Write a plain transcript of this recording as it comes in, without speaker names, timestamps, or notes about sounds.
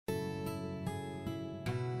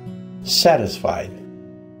Satisfied.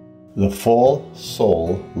 The full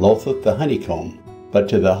soul loatheth the honeycomb, but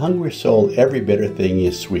to the hungry soul every bitter thing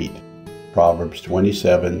is sweet. Proverbs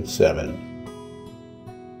 27:7.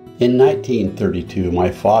 In 1932, my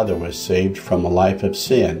father was saved from a life of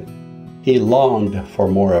sin. He longed for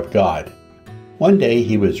more of God. One day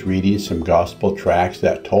he was reading some gospel tracts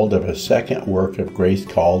that told of a second work of grace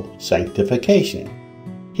called sanctification.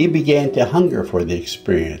 He began to hunger for the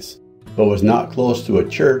experience, but was not close to a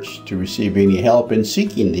church to receive any help in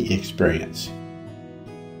seeking the experience.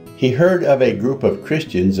 He heard of a group of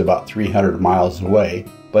Christians about 300 miles away,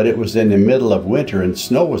 but it was in the middle of winter and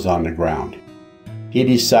snow was on the ground. He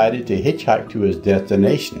decided to hitchhike to his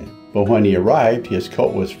destination, but when he arrived, his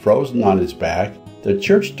coat was frozen on his back, the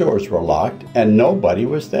church doors were locked, and nobody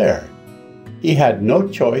was there. He had no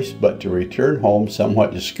choice but to return home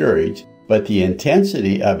somewhat discouraged, but the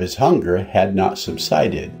intensity of his hunger had not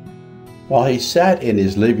subsided. While he sat in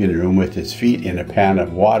his living room with his feet in a pan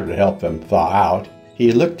of water to help them thaw out,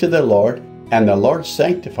 he looked to the Lord, and the Lord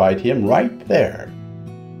sanctified him right there.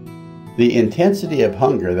 The intensity of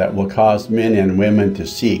hunger that will cause men and women to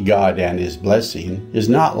seek God and His blessing is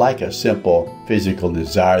not like a simple physical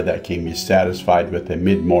desire that can be satisfied with a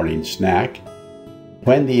mid-morning snack.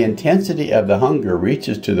 When the intensity of the hunger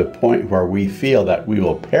reaches to the point where we feel that we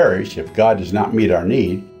will perish if God does not meet our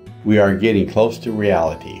need, we are getting close to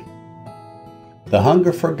reality. The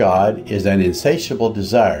hunger for God is an insatiable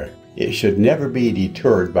desire. It should never be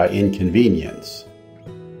deterred by inconvenience.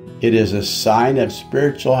 It is a sign of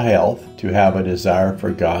spiritual health to have a desire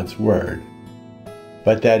for God's Word.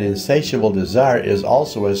 But that insatiable desire is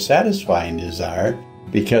also a satisfying desire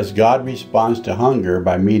because God responds to hunger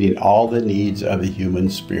by meeting all the needs of the human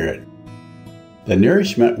spirit. The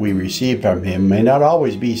nourishment we receive from Him may not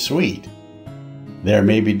always be sweet. There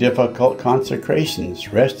may be difficult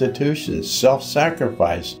consecrations, restitutions,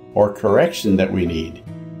 self-sacrifice, or correction that we need.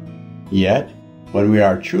 Yet, when we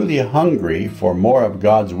are truly hungry for more of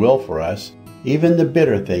God's will for us, even the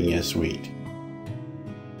bitter thing is sweet.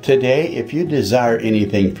 Today, if you desire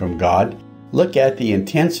anything from God, look at the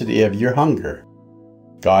intensity of your hunger.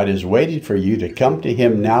 God is waiting for you to come to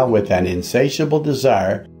Him now with an insatiable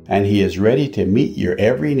desire, and He is ready to meet your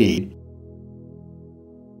every need